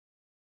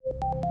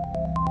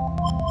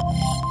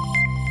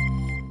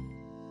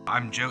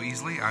I'm Joe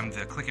Easley. I'm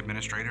the Qlik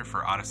administrator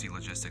for Odyssey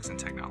Logistics and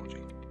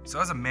Technology. So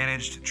as a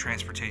managed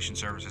transportation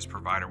services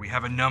provider, we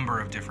have a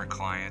number of different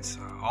clients,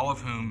 all of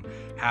whom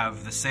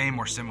have the same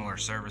or similar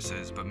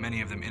services, but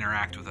many of them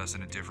interact with us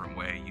in a different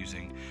way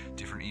using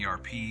different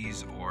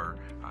ERPs or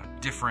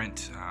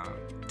different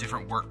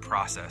work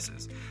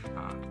processes.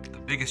 The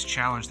biggest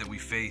challenge that we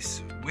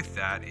face with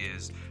that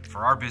is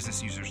for our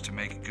business users to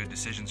make good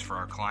decisions for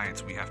our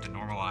clients, we have to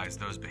normalize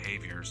those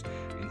behaviors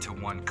into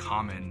one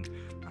common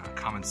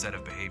set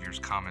of behaviors,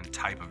 common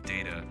type of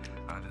data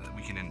that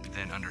we can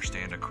then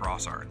understand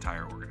across our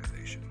entire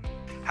organization.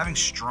 Having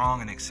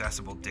strong and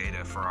accessible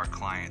data for our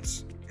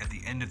clients at the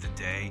end of the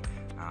day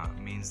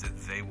means that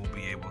they will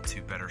be able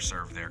to better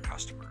serve their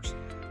customers.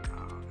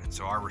 And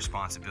so our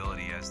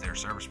responsibility as their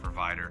service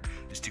provider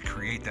is to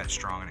create that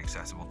strong and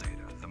accessible data.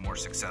 The more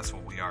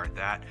successful we are at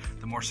that,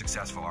 the more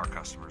successful our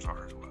customers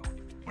are as well.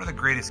 One of the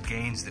greatest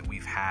gains that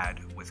we've had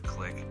with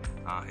Qlik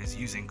is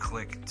using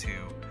Qlik to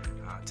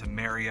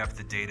marry up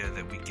the data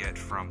that we get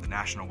from the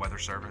National Weather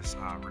Service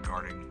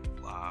regarding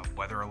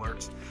weather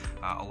alerts,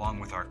 along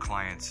with our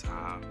clients'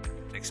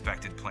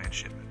 expected planned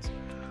shipments.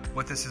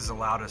 What this has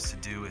allowed us to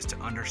do is to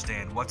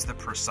understand what's the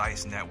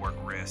precise network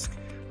risk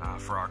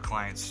for our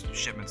clients'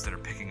 shipments that are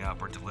picking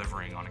up or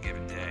delivering on a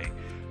given day.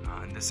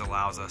 And this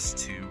allows us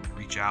to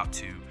reach out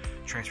to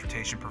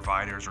transportation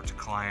providers or to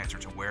clients or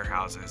to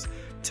warehouses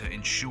to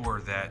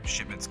ensure that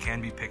shipments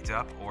can be picked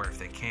up, or if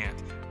they can't,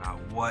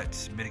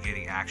 what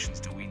mitigating actions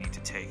do we need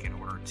to take in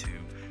order to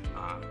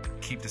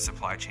keep the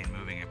supply chain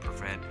moving and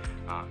prevent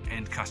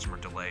end customer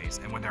delays.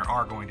 And when there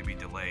are going to be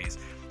delays,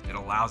 it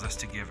allows us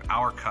to give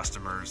our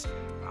customers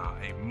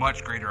a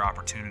much greater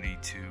opportunity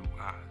to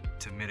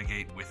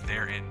mitigate with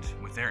their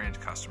end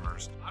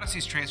customers.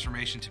 Odyssey's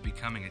transformation to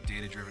becoming a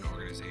data-driven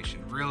organization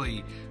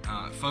really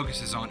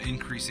focuses on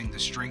increasing the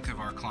strength of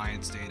our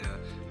clients' data,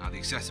 the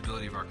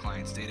accessibility of our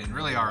clients' data, and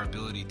really our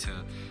ability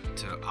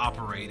to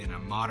operate in a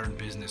modern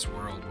business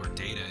world where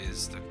data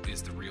is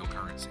the real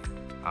currency.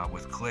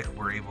 With Qlik,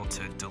 we're able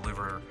to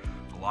deliver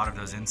a lot of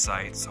those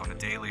insights on a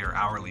daily or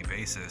hourly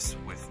basis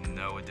with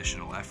no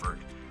additional effort.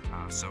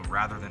 So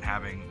rather than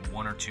having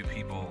one or two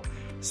people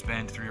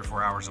spend 3 or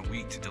 4 hours a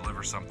week to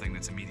deliver something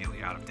that's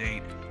immediately out of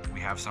date, we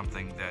have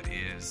something that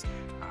is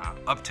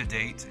up to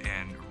date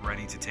and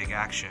ready to take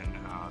action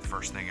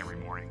first thing every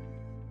morning.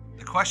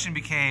 The question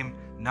became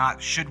not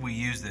should we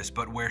use this,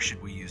 but where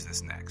should we use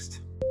this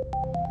next?